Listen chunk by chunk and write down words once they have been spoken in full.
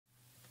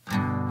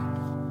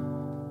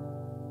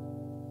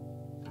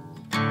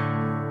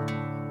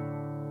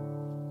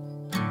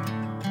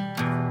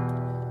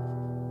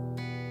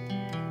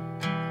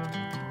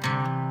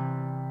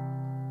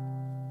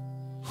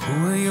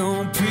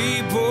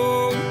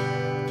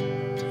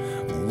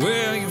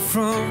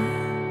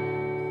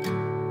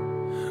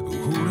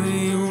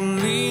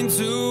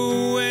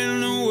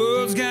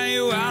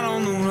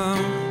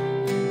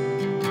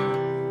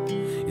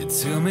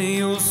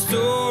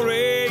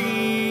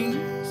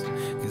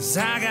'cause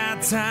I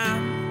got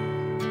time.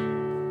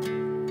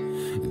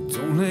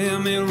 Don't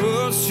let me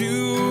rush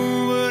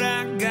you, but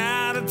I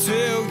gotta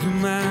tell you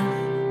mine.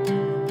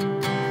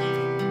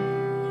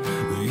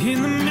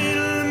 In the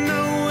middle of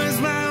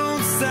nowhere's my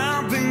own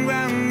stomping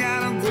ground.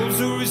 Got a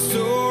grocery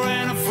store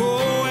and a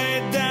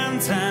four-way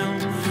downtown.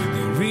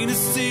 The arena's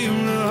still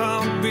the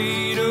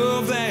heartbeat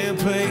of that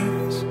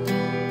place.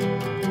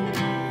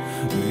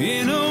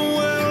 In a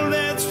world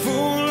that's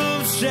full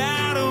of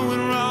shadow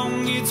and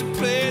wrong, it's a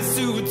place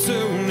to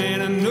return,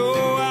 and I know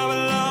I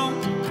belong.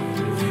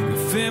 The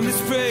family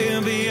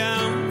spread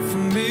beyond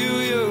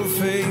familiar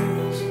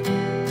face.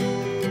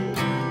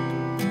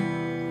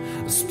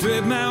 I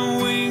spread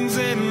my wings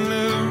and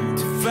learn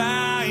to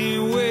fly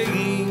away,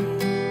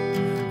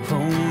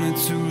 only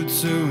to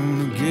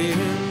return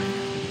again.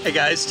 Hey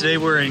guys, today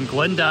we're in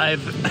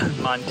Glendive,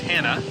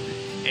 Montana,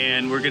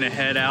 and we're gonna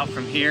head out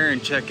from here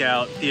and check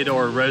out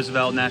Theodore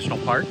Roosevelt National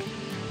Park,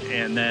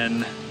 and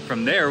then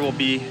from there we'll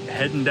be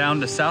heading down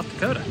to South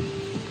Dakota.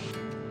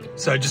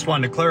 So I just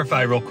wanted to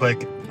clarify real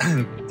quick,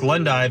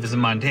 Glendive is in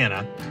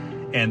Montana,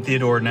 and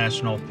Theodore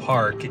National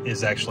Park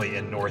is actually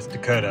in North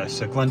Dakota.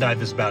 So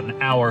Glendive is about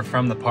an hour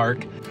from the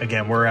park.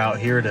 Again, we're out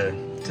here to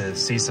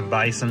see some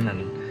bison,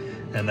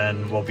 and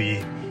then we'll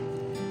be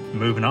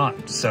moving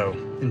on. So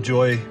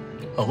enjoy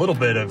a little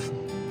bit of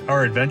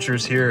our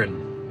adventures here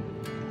in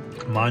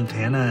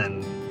Montana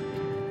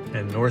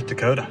and North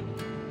Dakota.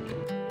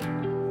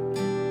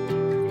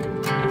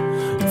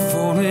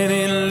 Falling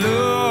in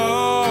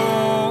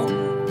love,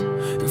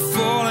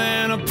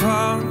 falling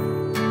apart.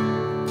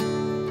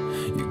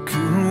 You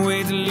couldn't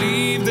wait to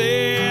leave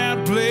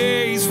that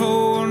place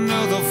for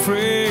another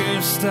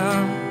fresh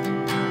start.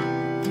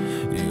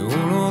 Yeah,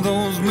 all of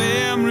those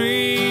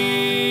memories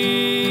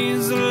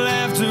of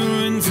laughter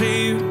and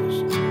tears,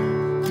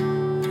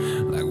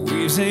 like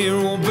waves that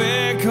roll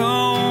back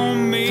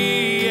on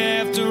me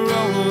after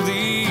all of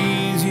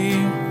these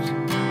years.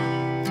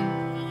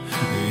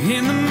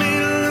 In the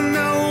middle of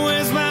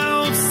nowhere's my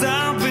old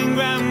stomping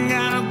ground.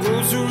 Got a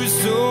grocery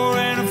store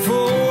and a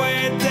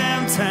four-way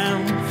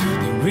downtown. The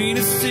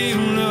arena's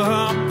still the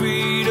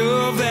heartbeat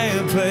of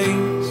that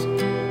place.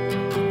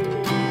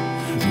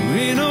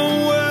 In a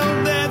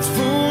world that's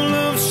full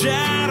of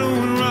shadow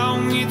and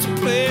wrong, it's a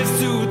place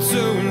to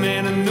return,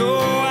 and I know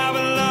I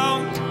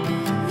belong.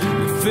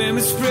 The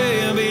family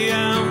spread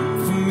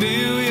beyond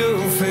familiar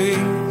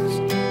face.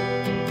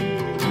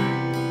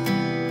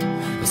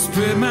 I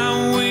spread my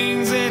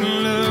wings and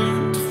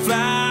learn to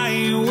fly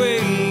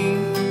away,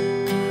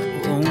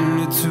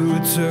 only to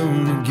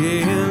return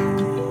again.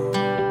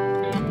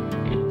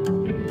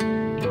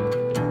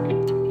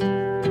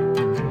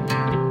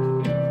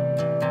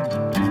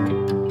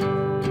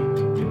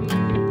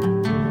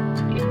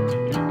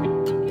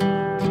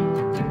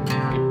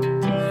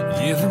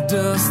 Yeah, the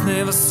dust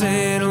never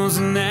settles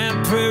in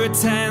that prairie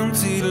town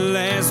till the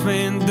last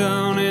man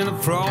done and the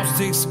frost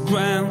takes the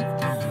ground.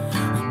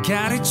 We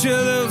got each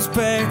other's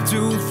back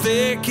through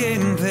thick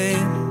and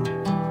thin.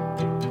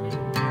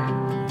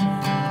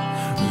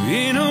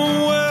 In a